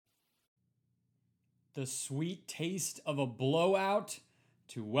the sweet taste of a blowout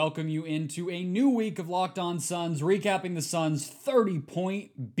to welcome you into a new week of Locked On Suns, recapping the Suns'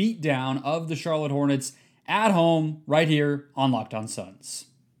 30-point beatdown of the Charlotte Hornets at home right here on Locked On Suns.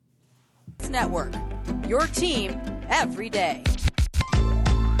 Network, your team every day.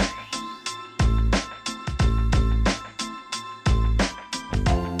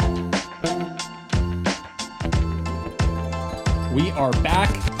 We are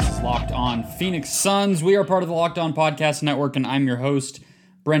back. This is Locked On Phoenix Suns. We are part of the Locked On Podcast Network, and I'm your host,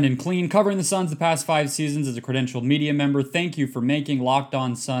 Brendan Clean, covering the Suns the past 5 seasons as a credentialed media member. Thank you for making Locked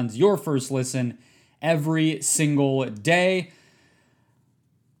On Suns your first listen every single day.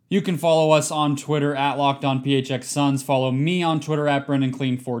 You can follow us on Twitter at LockedOnPHXSuns. Follow me on Twitter at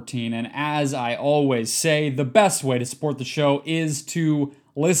BrendanClean14. And as I always say, the best way to support the show is to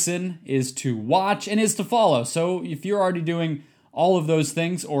listen, is to watch, and is to follow. So if you're already doing all of those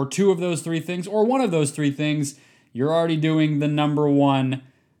things, or 2 of those 3 things, or 1 of those 3 things, you're already doing the number 1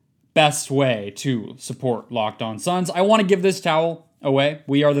 best way to support Locked On Suns. I want to give this towel away.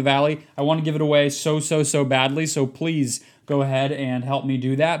 We are the Valley. I want to give it away so badly, so please go ahead and help me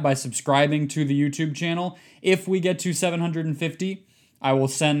do that by subscribing to the YouTube channel. If we get to 750, I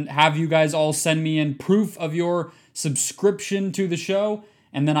will have you guys all send me in proof of your subscription to the show,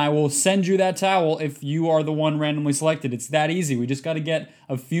 and then I will send you that towel if you are the one randomly selected. It's that easy. We just got to get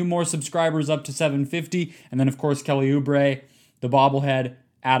a few more subscribers up to 750, and then, of course, Kelly Oubre, the bobblehead,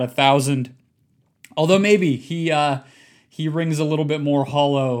 at 1,000. Although maybe he rings a little bit more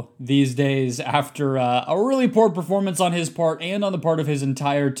hollow these days after a really poor performance on his part and on the part of his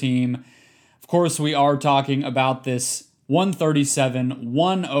entire team. Of course, we are talking about this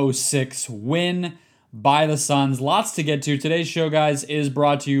 137-106 win by the Suns. Lots to get to. Today's show, guys, is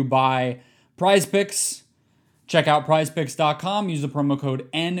brought to you by PrizePicks. Check out prizepicks.com. Use the promo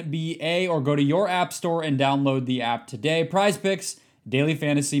code NBA or go to your app store and download the app today. PrizePicks, daily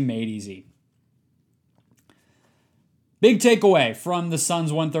fantasy made easy. Big takeaway from the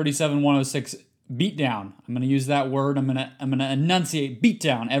Suns 137-106 beatdown. I'm going to use that word. I'm going to enunciate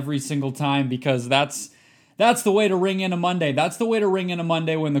beatdown every single time because that's the way to ring in a Monday. That's the way to ring in a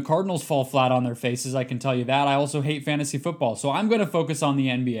Monday when the Cardinals fall flat on their faces, I can tell you that. I also hate fantasy football, so I'm going to focus on the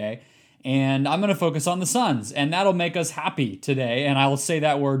NBA, and I'm going to focus on the Suns, and that'll make us happy today, and I will say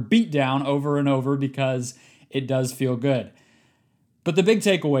that word beatdown over and over because it does feel good. But the big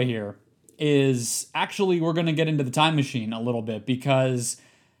takeaway here is actually we're going to get into the time machine a little bit because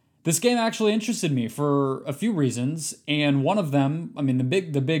this game actually interested me for a few reasons, and one of them, I mean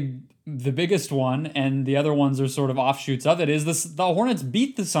the biggest one, and the other ones are sort of offshoots of it, is the Hornets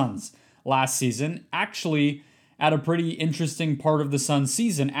beat the Suns last season, actually at a pretty interesting part of the Suns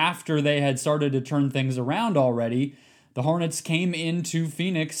season after they had started to turn things around already. The Hornets came into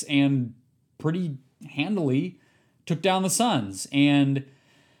Phoenix and pretty handily took down the Suns, and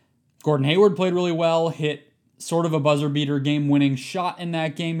Gordon Hayward played really well, hit sort of a buzzer beater game-winning shot in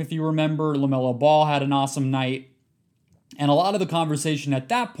that game, if you remember. LaMelo Ball had an awesome night. And a lot of the conversation at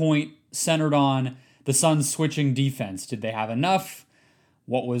that point centered on the Suns switching defense. Did they have enough?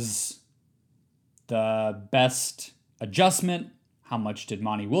 What was the best adjustment? How much did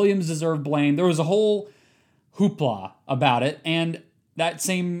Monty Williams deserve blame? There was a whole hoopla about it. And that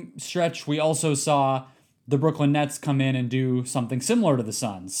same stretch, we also saw the Brooklyn Nets come in and do something similar to the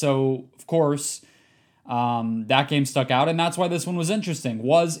Suns. So, of course, that game stuck out, and that's why this one was interesting.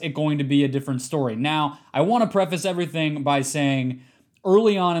 Was it going to be a different story? Now, I want to preface everything by saying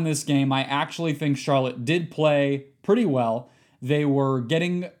early on in this game, I actually think Charlotte did play pretty well. They were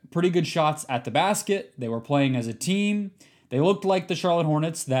getting pretty good shots at the basket. They were playing as a team. They looked like the Charlotte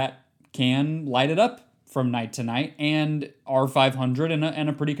Hornets that can light it up from night to night and are 500 and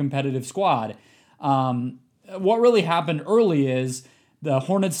a pretty competitive squad. What really happened early is the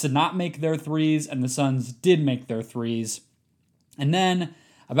Hornets did not make their threes, and the Suns did make their threes. And then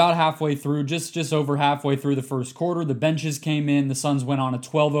about halfway through, just over halfway through the first quarter, the benches came in. The Suns went on a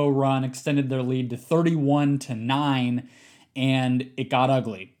 12-0 run, extended their lead to 31-9, and it got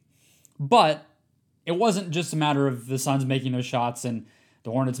ugly. But it wasn't just a matter of the Suns making their shots and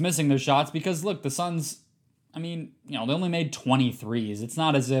the Hornets missing their shots, because, look, the Suns, they only made 20 threes. It's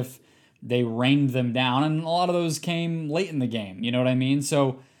not as if they rained them down, and a lot of those came late in the game, you know what I mean?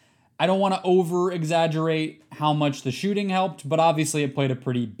 So I don't want to over-exaggerate how much the shooting helped, but obviously it played a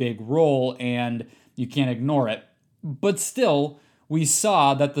pretty big role, and you can't ignore it. But still, we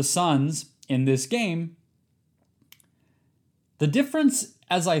saw that the Suns in this game, the difference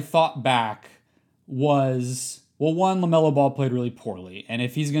as I thought back was, well, one, LaMelo Ball played really poorly, and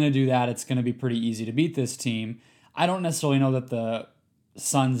if he's going to do that, it's going to be pretty easy to beat this team. I don't necessarily know that the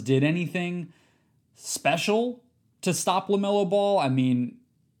Suns did anything special to stop LaMelo Ball. I mean,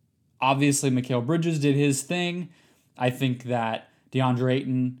 obviously Mikal Bridges did his thing. I think that DeAndre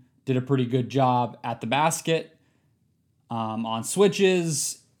Ayton did a pretty good job at the basket, on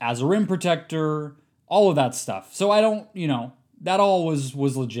switches, as a rim protector, all of that stuff. So I don't, that all was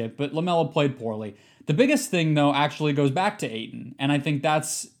legit, but LaMelo played poorly. The biggest thing, though, actually goes back to Ayton, and I think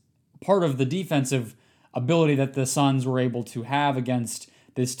that's part of the defensive ability that the Suns were able to have against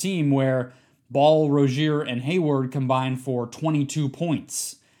this team, where Ball, Rozier, and Hayward combined for 22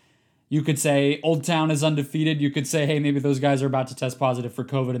 points. You could say Old Town is undefeated. You could say, hey, maybe those guys are about to test positive for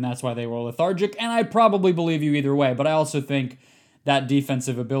COVID and that's why they were lethargic. And I probably believe you either way. But I also think that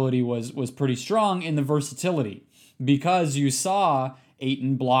defensive ability was pretty strong in the versatility, because you saw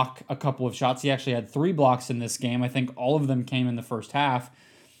Ayton block a couple of shots. He actually had 3 blocks in this game. I think all of them came in the first half.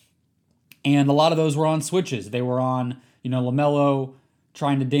 And a lot of those were on switches. They were on, LaMelo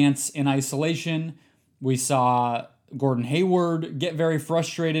trying to dance in isolation. We saw Gordon Hayward get very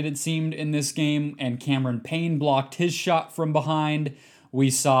frustrated, it seemed, in this game, and Cameron Payne blocked his shot from behind. We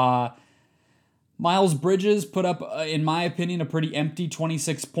saw Miles Bridges put up, in my opinion, a pretty empty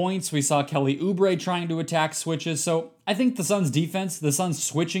 26 points. We saw Kelly Oubre trying to attack switches. So I think the Suns' defense, the Suns'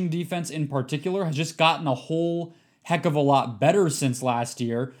 switching defense in particular, has just gotten a whole heck of a lot better since last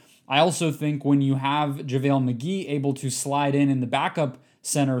year. I also think when you have JaVale McGee able to slide in the backup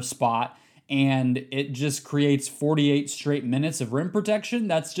center spot, and it just creates 48 straight minutes of rim protection,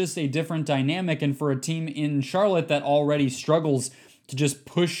 that's just a different dynamic. And for a team in Charlotte that already struggles to just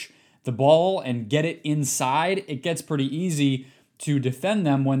push the ball and get it inside, it gets pretty easy to defend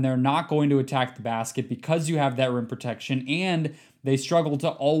them when they're not going to attack the basket, because you have that rim protection, and they struggle to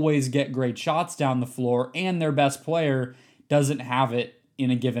always get great shots down the floor, and their best player doesn't have it in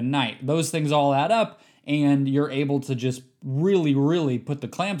a given night. Those things all add up, and you're able to just really, really put the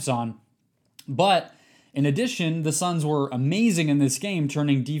clamps on. But in addition, the Suns were amazing in this game,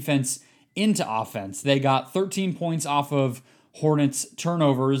 turning defense into offense. They got 13 points off of Hornets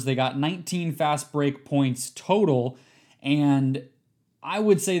turnovers. They got 19 fast break points total. And I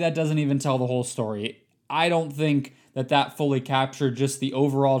would say that doesn't even tell the whole story. I don't think that fully captured just the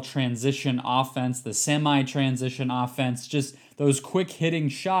overall transition offense, the semi-transition offense, just those quick hitting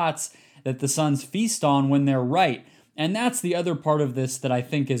shots that the Suns feast on when they're right. And that's the other part of this that I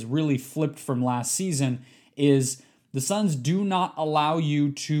think is really flipped from last season, is the Suns do not allow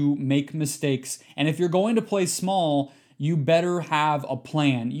you to make mistakes. And if you're going to play small, you better have a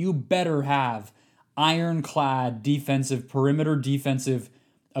plan. You better have ironclad defensive, perimeter defensive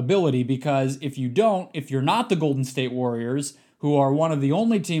ability, because if you don't, if you're not the Golden State Warriors, who are one of the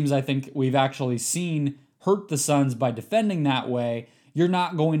only teams I think we've actually seen hurt the Suns by defending that way, you're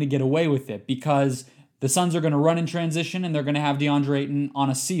not going to get away with it, because the Suns are going to run in transition and they're going to have DeAndre Ayton on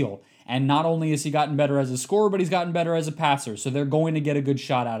a seal. And not only has he gotten better as a scorer, but he's gotten better as a passer. So they're going to get a good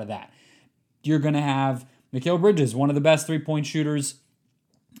shot out of that. You're going to have Mikal Bridges, one of the best three-point shooters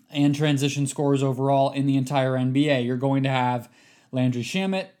and transition scorers overall in the entire NBA. You're going to have Landry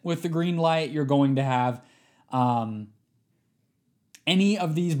Shamet with the green light. You're going to have any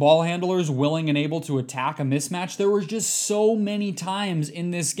of these ball handlers willing and able to attack a mismatch. There were just so many times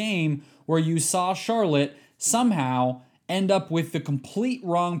in this game where you saw Charlotte somehow end up with the complete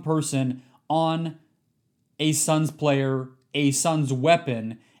wrong person on a Suns player, a Suns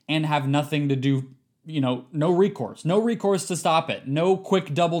weapon, and have nothing to do, no recourse. No recourse to stop it. No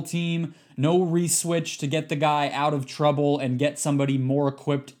quick double team, no re-switch to get the guy out of trouble and get somebody more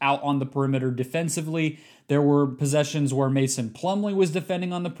equipped out on the perimeter defensively. There were possessions where Mason Plumlee was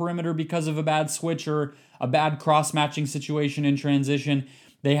defending on the perimeter because of a bad switch or a bad cross-matching situation in transition.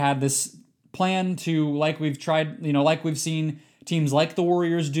 They had this plan to, like we've seen teams like the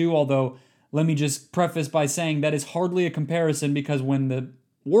Warriors do, although let me just preface by saying that is hardly a comparison, because when the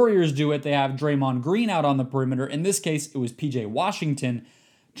Warriors do it, they have Draymond Green out on the perimeter. In this case, it was PJ Washington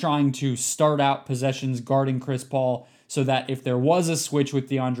trying to start out possessions guarding Chris Paul so that if there was a switch with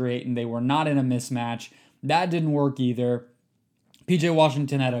DeAndre Ayton, they were not in a mismatch. That didn't work either. PJ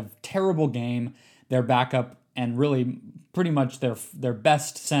Washington had a terrible game. Their backup, and really pretty much their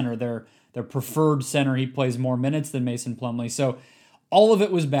best center, their preferred center, he plays more minutes than Mason Plumlee. So all of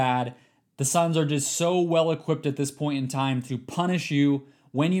it was bad. The Suns are just so well equipped at this point in time to punish you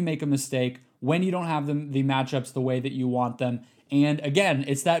when you make a mistake, when you don't have the matchups the way that you want them. And again,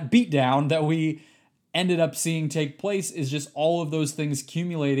 it's that beatdown that we ended up seeing take place, is just all of those things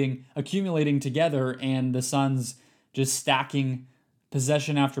accumulating together, and the Suns just stacking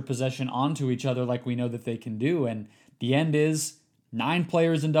possession after possession onto each other like we know that they can do. And the end is 9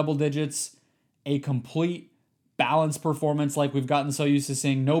 players in double digits, a complete balanced performance like we've gotten so used to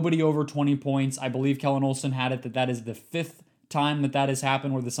seeing. Nobody over 20 points. I believe Kellen Olson had it that is the 5th time that has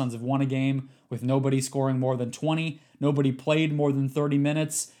happened where the Suns have won a game with nobody scoring more than 20. Nobody played more than 30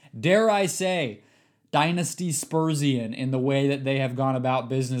 minutes. Dare I say, Dynasty Spursian in the way that they have gone about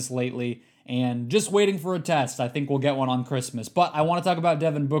business lately, and just waiting for a test. I think we'll get one on Christmas. But I want to talk about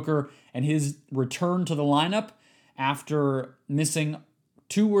Devin Booker and his return to the lineup after missing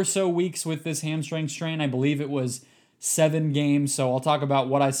 2 or so weeks with this hamstring strain. I believe it was 7 games. So I'll talk about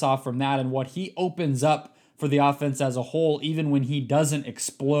what I saw from that and what he opens up for the offense as a whole, even when he doesn't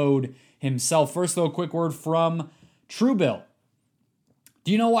explode himself. First, though, a quick word from Truebill.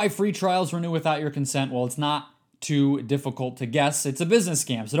 Do you know why free trials renew without your consent? Well, it's not too difficult to guess. It's a business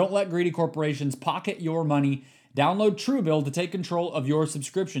scam, so don't let greedy corporations pocket your money. Download Truebill to take control of your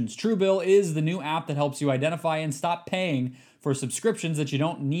subscriptions. Truebill is the new app that helps you identify and stop paying for subscriptions that you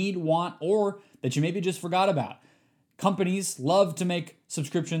don't need, want, or that you maybe just forgot about. Companies love to make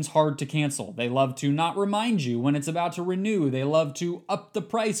subscriptions hard to cancel. They love to not remind you when it's about to renew. They love to up the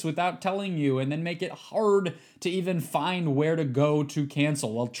price without telling you and then make it hard to even find where to go to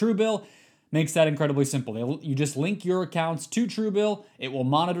cancel. Well, Truebill makes that incredibly simple. You just link your accounts to Truebill. It will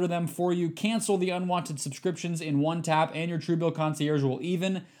monitor them for you, cancel the unwanted subscriptions in one tap, and your Truebill concierge will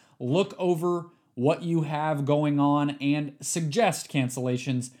even look over what you have going on and suggest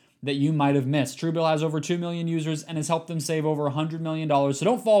cancellations that you might have missed. Truebill has over 2 million users and has helped them save over $100 million. So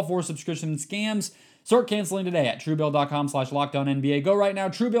don't fall for subscription scams. Start canceling today at Truebill.com/LockedOnNBA. Go right now,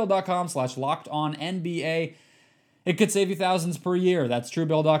 Truebill.com/LockedOnNBA. It could save you thousands per year. That's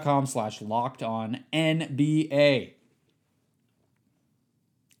Truebill.com/LockedOnNBA.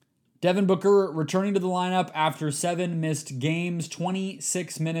 Devin Booker returning to the lineup after 7 missed games,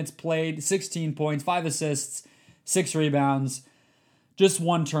 26 minutes played, 16 points, 5 assists, 6 rebounds, just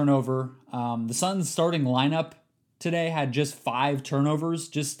 1 turnover. The Suns starting lineup today had just 5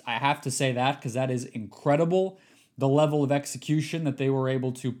 turnovers. I have to say that because that is incredible, the level of execution that they were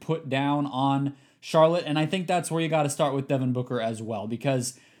able to put down on Charlotte. And I think that's where you got to start with Devin Booker as well,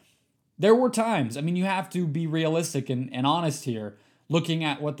 because there were times, you have to be realistic and honest here, looking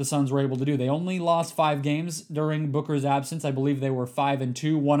at what the Suns were able to do. They only lost 5 games during Booker's absence. I believe they were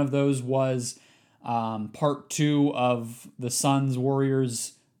 5-2. One of those was part 2 of the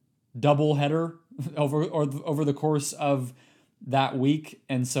Suns-Warriors doubleheader over the course of that week.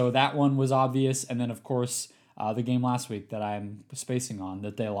 And so that one was obvious. And then, of course, the game last week that I'm spacing on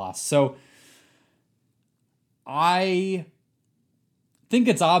that they lost. So I think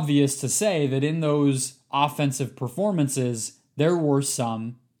it's obvious to say that in those offensive performances, there were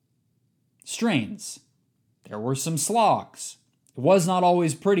some strains. There were some slogs. It was not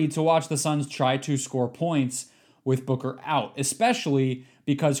always pretty to watch the Suns try to score points with Booker out, especially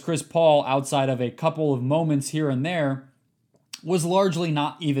because Chris Paul, outside of a couple of moments here and there, was largely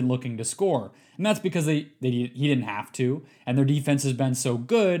not even looking to score. And that's because he didn't have to, and their defense has been so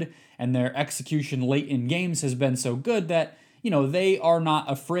good, and their execution late in games has been so good that, they are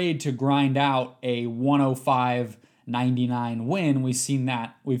not afraid to grind out a 105-99 win. We've seen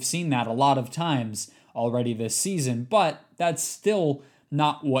that a lot of times already this season, but that's still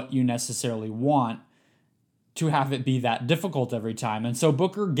not what you necessarily want, to have it be that difficult every time. And so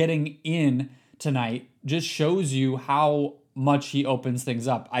Booker getting in tonight just shows you how much he opens things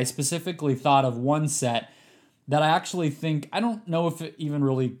up. I specifically thought of one set that I actually think, I don't know if it even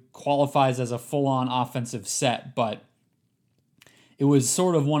really qualifies as a full-on offensive set, but it was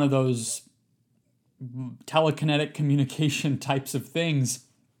sort of one of those telekinetic communication types of things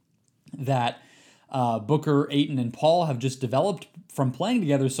that Booker, Ayton, and Paul have just developed from playing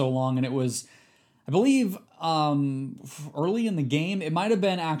together so long. And it was, I believe, early in the game. It might have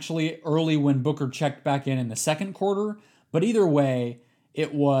been actually early when Booker checked back in the second quarter. But either way,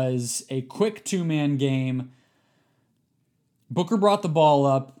 it was a quick 2-man game. Booker brought the ball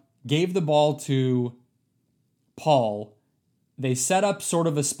up, gave the ball to Paul. They set up sort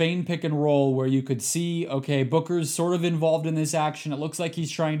of a Spain pick and roll where you could see, okay, Booker's sort of involved in this action. It looks like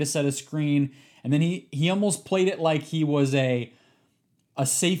he's trying to set a screen. And then he almost played it like he was a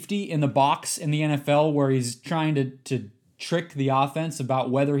safety in the box in the NFL, where he's trying to trick the offense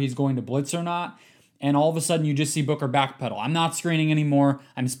about whether he's going to blitz or not. And all of a sudden you just see Booker backpedal. I'm not screening anymore.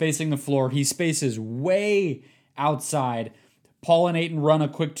 I'm spacing the floor. He spaces way outside. Paul and Ayton run a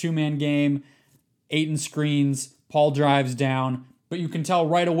quick 2-man game. Ayton screens. Paul drives down. But you can tell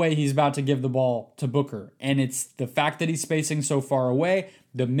right away he's about to give the ball to Booker. And it's the fact that he's spacing so far away.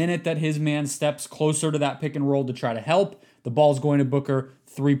 The minute that his man steps closer to that pick and roll to try to help, the ball's going to Booker,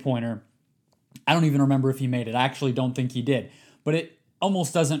 3-pointer. I don't even remember if he made it. I actually don't think he did. But it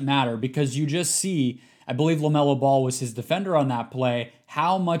almost doesn't matter, because you just see I believe LaMelo Ball was his defender on that play,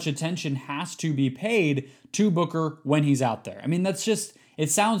 how much attention has to be paid to Booker when he's out there. I mean, that's just, it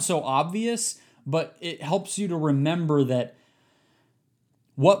sounds so obvious, but it helps you to remember that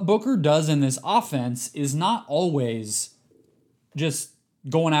what Booker does in this offense is not always just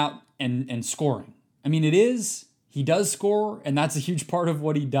going out and scoring. I mean, it is, he does score, and that's a huge part of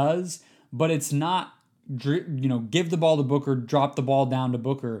what he does, but it's not, give the ball to Booker, drop the ball down to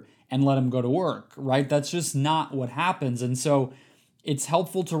Booker, and let him go to work, right? That's just not what happens. And so it's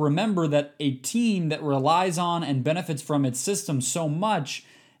helpful to remember that a team that relies on and benefits from its system so much,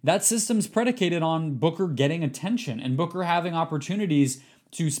 that system's predicated on Booker getting attention and Booker having opportunities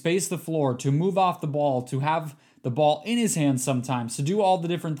to space the floor, to move off the ball, to have the ball in his hands sometimes, to do all the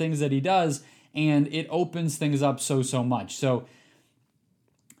different things that he does, and it opens things up so much. So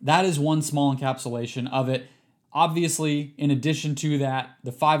that is one small encapsulation of it. Obviously, in addition to that,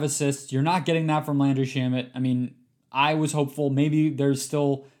 the 5 assists, you're not getting that from Landry Shamet. I mean, I was hopeful. Maybe there is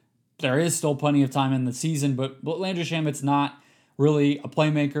still plenty of time in the season, but Landry Shamet's not really a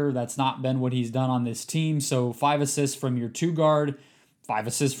playmaker. That's not been what he's done on this team. So 5 assists from your 2 guard, 5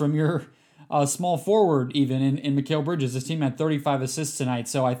 assists from your small forward, even in Mikal Bridges. This team had 35 assists tonight,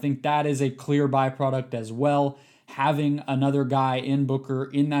 so I think that is a clear byproduct as well. Having another guy in Booker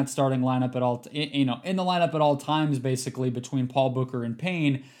in that starting lineup at all, in the lineup at all times, basically between Paul, Booker, and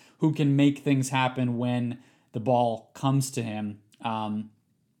Payne, who can make things happen when the ball comes to him.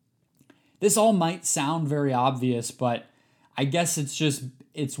 This all might sound very obvious, but I guess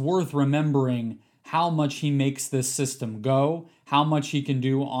it's worth remembering how much he makes this system go, how much he can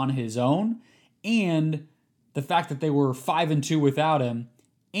do on his own, and the fact that they were 5-2 without him,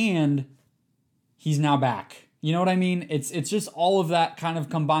 and he's now back. You know what I mean? It's just all of that kind of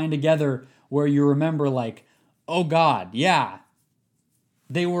combined together where you remember like, oh God, yeah,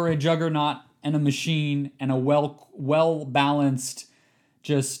 they were a juggernaut and a machine and a well-balanced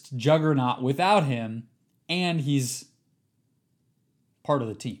just juggernaut without him, and he's part of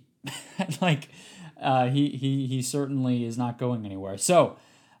the team. Like, he certainly is not going anywhere. So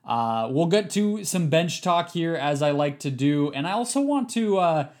we'll get to some bench talk here, as I like to do, and I also want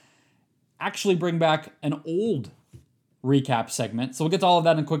to actually bring back an old recap segment. So we'll get to all of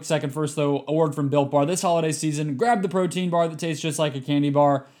that in a quick second. First, though, a word from Built Bar. This holiday season, grab the protein bar that tastes just like a candy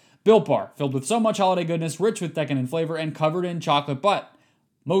bar. Built Bar, filled with so much holiday goodness, rich with decadent flavor, and covered in chocolate, but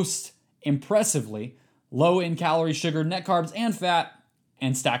most impressively, low in calories, sugar, net carbs, and fat,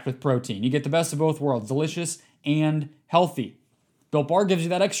 and stacked with protein. You get the best of both worlds, delicious and healthy. Built Bar gives you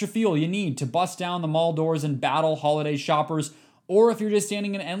that extra fuel you need to bust down the mall doors and battle holiday shoppers. Or if you're just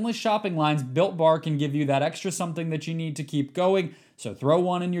standing in endless shopping lines, Built Bar can give you that extra something that you need to keep going. So throw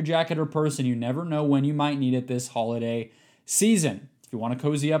one in your jacket or purse, and you never know when you might need it this holiday season. If you want to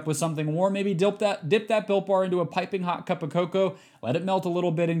cozy up with something warm, maybe dip that Built Bar into a piping hot cup of cocoa, let it melt a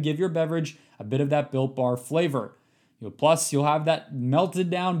little bit, and give your beverage a bit of that Built Bar flavor. Plus, you'll have that melted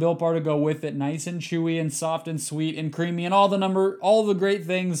down Built Bar to go with it, nice and chewy and soft and sweet and creamy and all the great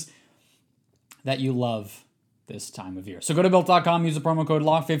things that you love this time of year. So go to Built.com, use the promo code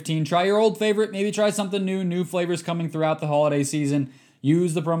LOCK15, try your old favorite, maybe try something new flavors coming throughout the holiday season.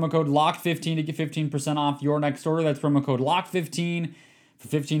 Use the promo code LOCK15 to get 15% off your next order. That's promo code LOCK15 for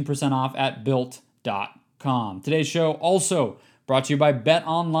 15% off at Built.com. Today's show also brought to you by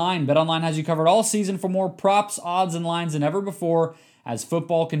BetOnline. BetOnline has you covered all season for more props, odds, and lines than ever before as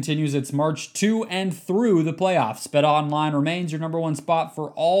football continues its march to and through the playoffs. BetOnline remains your number one spot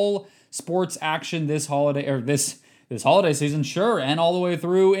for all sports action this holiday season, sure, and all the way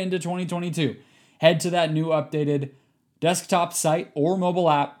through into 2022. Head to that new updated desktop site or mobile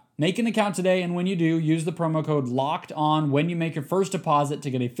app. Make an account today, and when you do, use the promo code LOCKEDON when you make your first deposit to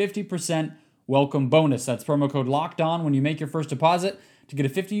get a 50% welcome bonus. That's promo code LOCKEDON when you make your first deposit to get a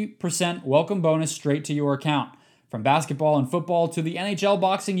 50% welcome bonus straight to your account. From basketball and football to the NHL,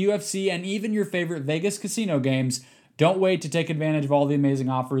 boxing, UFC, and even your favorite Vegas casino games, don't wait to take advantage of all the amazing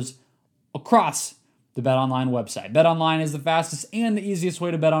offers across the BetOnline website. BetOnline is the fastest and the easiest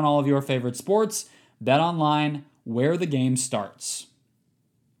way to bet on all of your favorite sports. BetOnline, where the game starts.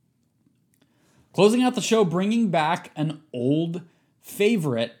 Closing out the show, bringing back an old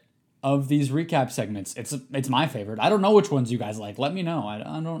favorite of these recap segments. It's my favorite. I don't know which ones you guys like. Let me know.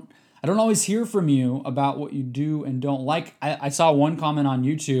 I don't always hear from you about what you do and don't like. I saw one comment on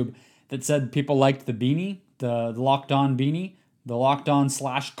YouTube that said people liked the beanie, the Locked On beanie, the Locked On /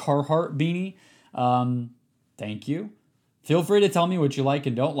 Carhartt beanie. Thank you. Feel free to tell me what you like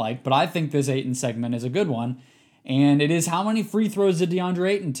and don't like, but I think this Ayton segment is a good one. And it is, how many free throws did DeAndre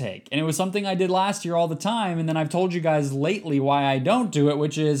Ayton take? And it was something I did last year all the time, and then I've told you guys lately why I don't do it,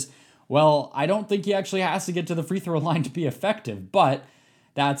 which is, Well, I don't think he actually has to get to the free throw line to be effective. But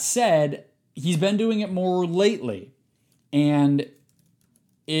that said, he's been doing it more lately. And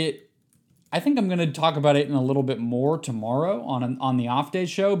I think I'm going to talk about it in a little bit more tomorrow on the off day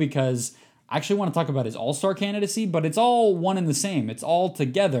show, because I actually want to talk about his all-star candidacy, but it's all one and the same. It's all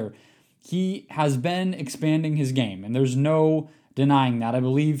together. He has been expanding his game, and there's no denying that. I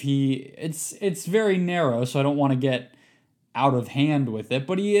believe it's very narrow, so I don't want to get out of hand with it,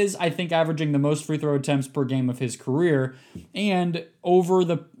 but he is, I think, averaging the most free throw attempts per game of his career, and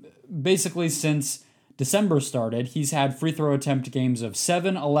basically since December started, he's had free throw attempt games of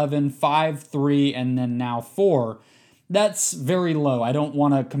 7, 11, 5, 3, and then now 4. That's very low. I don't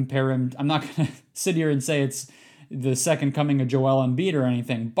want to compare him. I'm not going to sit here and say it's the second coming of Joel Embiid or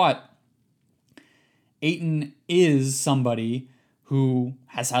anything, but Ayton is somebody who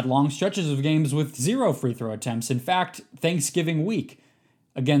has had long stretches of games with 0 free throw attempts. In fact, Thanksgiving week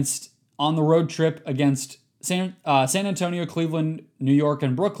on the road trip against San Antonio, Cleveland, New York,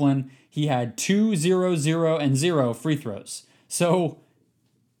 and Brooklyn, he had 2, 0, 0, and 0 free throws. So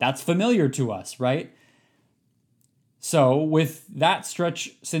that's familiar to us, right? So with that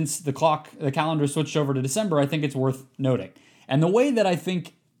stretch since the calendar switched over to December, I think it's worth noting. And the way that I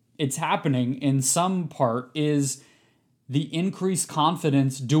think it's happening in some part is the increased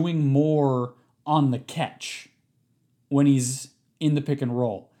confidence doing more on the catch when he's in the pick and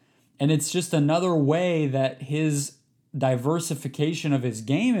roll. And it's just another way that his diversification of his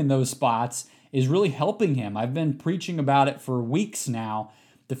game in those spots is really helping him. I've been preaching about it for weeks now.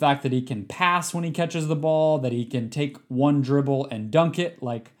 The fact that he can pass when he catches the ball, that he can take one dribble and dunk it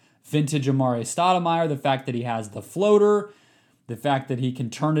like vintage Amare Stoudemire, the fact that he has the floater, the fact that he can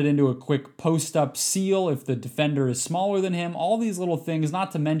turn it into a quick post-up seal if the defender is smaller than him, all these little things,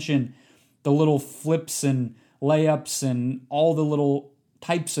 not to mention the little flips and layups and all the little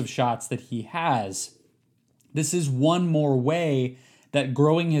types of shots that he has. This is one more way that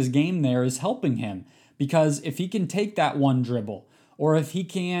growing his game there is helping him, because if he can take that one dribble, or if he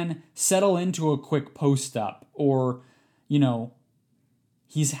can settle into a quick post-up, or,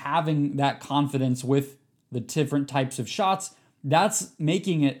 he's having that confidence with the different types of shots, that's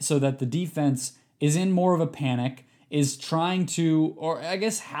making it so that the defense is in more of a panic, is trying to, or I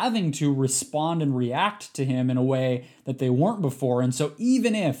guess having to respond and react to him in a way that they weren't before. And so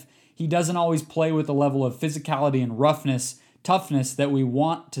even if he doesn't always play with the level of physicality and roughness, toughness that we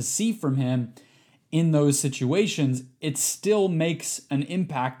want to see from him in those situations, it still makes an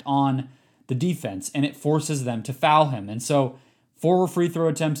impact on the defense, and it forces them to foul him. And so 4 free throw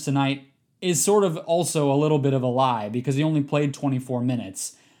attempts tonight is sort of also a little bit of a lie, because he only played 24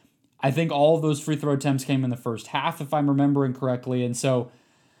 minutes. I think all of those free throw attempts came in the first half, if I'm remembering correctly. And so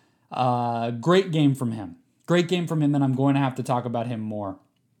great game from him. Great game from him, and I'm going to have to talk about him more.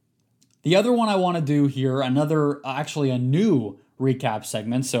 The other one I want to do here, a new recap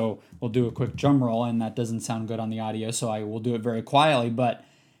segment, so we'll do a quick drum roll, and that doesn't sound good on the audio, so I will do it very quietly, but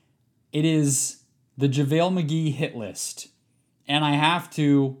it is the JaVale McGee hit list. And I have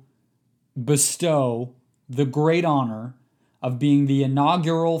to bestow the great honor of being the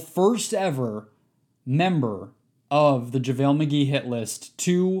inaugural first ever member of the JaVale McGee hit list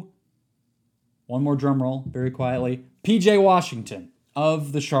to, one more drum roll, very quietly, PJ Washington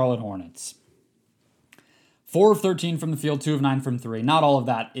of the Charlotte Hornets. 4 of 13 from the field, 2 of 9 from 3. Not all of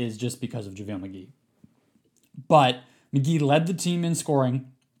that is just because of JaVale McGee. But McGee led the team in scoring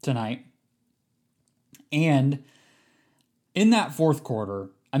tonight. And in that fourth quarter,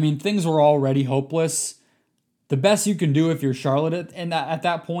 things were already hopeless. The best you can do if you're Charlotte at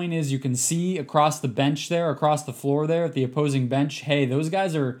that point is you can see across the bench there, across the floor there at the opposing bench, hey, those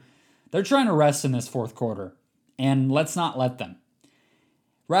guys they're trying to rest in this fourth quarter. And let's not let them.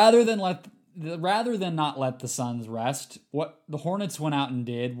 Rather than not let the Suns rest, what the Hornets went out and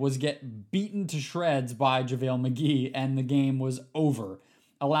did was get beaten to shreds by JaVale McGee, and the game was over,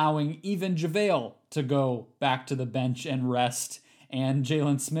 allowing even JaVale to go back to the bench and rest, and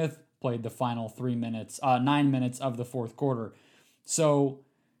Jalen Smith played the final 9 minutes of the fourth quarter. So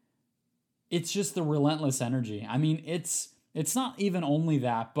it's just the relentless energy. It's not even only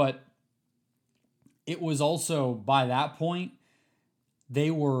that, but it was also, by that point, they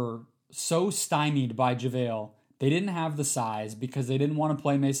were so stymied by JaVale. They didn't have the size because they didn't want to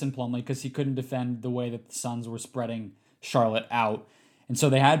play Mason Plumlee because he couldn't defend the way that the Suns were spreading Charlotte out. And so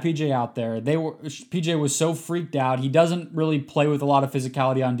they had PJ out there. PJ was so freaked out. He doesn't really play with a lot of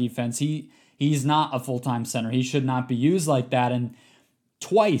physicality on defense. He's not a full-time center. He should not be used like that. And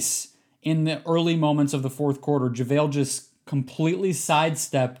twice in the early moments of the fourth quarter, JaVale just completely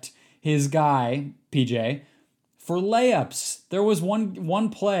sidestepped his guy, PJ, for layups. There was one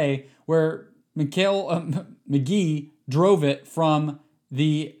play where McGee drove it from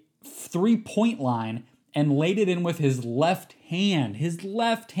the 3-point line and laid it in with his left hand.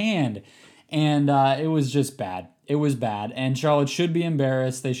 And it was just bad. It was bad. And Charlotte should be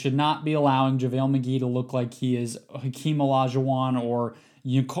embarrassed. They should not be allowing JaVale McGee to look like he is Hakeem Olajuwon or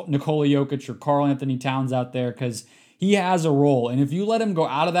Nikola Jokic or Karl Anthony Towns out there, because he has a role. And if you let him go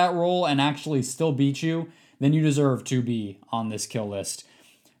out of that role and actually still beat you, then you deserve to be on this kill list.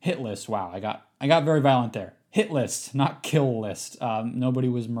 Hit list. Wow, I got very violent there. Hit list, not kill list. Nobody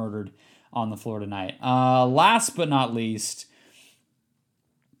was murdered on the floor tonight. Last but not least,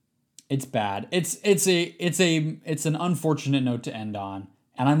 it's bad. It's an unfortunate note to end on,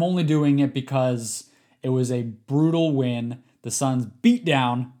 and I'm only doing it because it was a brutal win. The Suns beat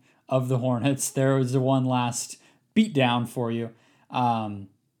down of the Hornets. There was the one last beat down for you.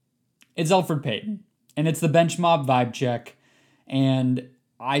 It's Elfrid Payton, and it's the bench mob vibe check. And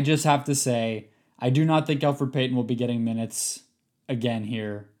I just have to say, I do not think Elfrid Payton will be getting minutes again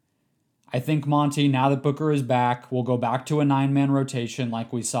here. I think Monty, now that Booker is back, will go back to a 9-man rotation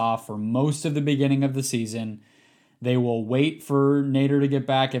like we saw for most of the beginning of the season. They will wait for Nader to get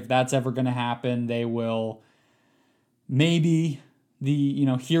back if that's ever going to happen. They will maybe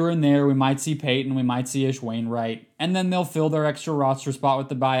here and there we might see Payton, we might see Ish Wainwright, and then they'll fill their extra roster spot with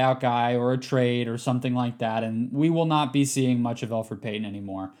the buyout guy or a trade or something like that, and we will not be seeing much of Elfrid Payton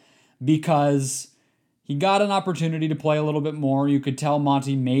anymore because he got an opportunity to play a little bit more. You could tell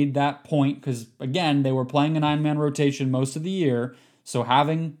Monty made that point because, again, they were playing a 9-man rotation most of the year, so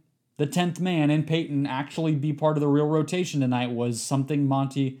having the 10th man in Payton actually be part of the real rotation tonight was something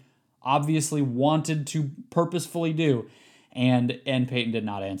Monty obviously wanted to purposefully do. And Payton did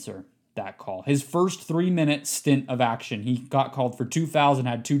not answer that call. His first 3-minute stint of action, he got called for 2 fouls and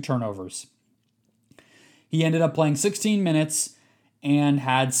had 2 turnovers. He ended up playing 16 minutes and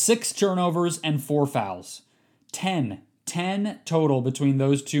had 6 turnovers and 4 fouls. 10 total between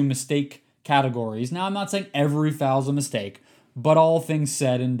those 2 mistake categories. Now, I'm not saying every foul's a mistake, but all things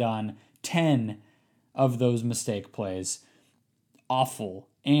said and done, 10 of those mistake plays. Awful.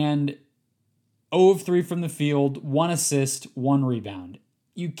 And 0 of 3 from the field, 1 assist, 1 rebound.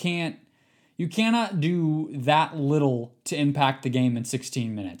 You cannot do that little to impact the game in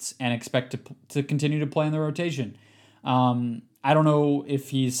 16 minutes and expect to continue to play in the rotation. I don't know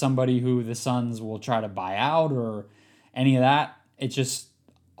if he's somebody who the Suns will try to buy out or any of that. It's just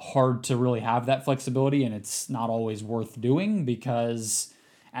hard to really have that flexibility, and it's not always worth doing because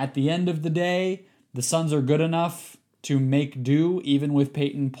at the end of the day, the Suns are good enough to make do even with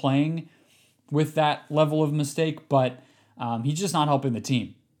Payton playing with that level of mistake, but he's just not helping the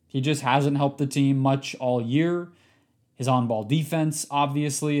team. He just hasn't helped the team much all year. His on-ball defense,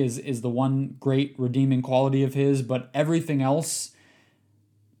 obviously, is the one great redeeming quality of his, but everything else,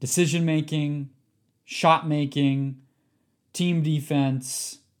 decision-making, shot-making, team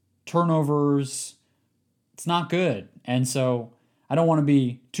defense, turnovers, it's not good. And so I don't want to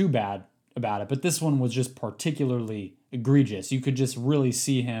be too bad about it, but this one was just particularly egregious. You could just really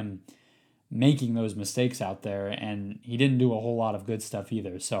see him making those mistakes out there, and he didn't do a whole lot of good stuff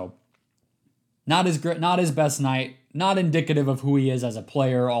either. So not his best night, not indicative of who he is as a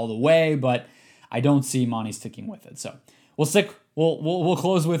player all the way, but I don't see Monty sticking with it. So we'll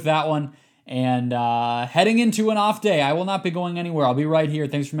close with that one. And heading into an off day, I will not be going anywhere. I'll be right here.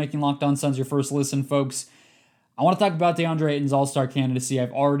 Thanks for making Locked On Suns your first listen, folks. I want to talk about DeAndre Ayton's All-Star candidacy.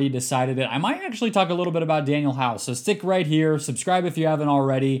 I've already decided it. I might actually talk a little bit about Daniel House. So stick right here. Subscribe if you haven't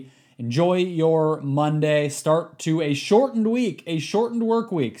already. Enjoy your Monday. Start to a shortened week, a shortened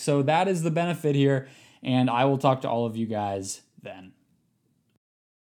work week. So that is the benefit here. And I will talk to all of you guys then.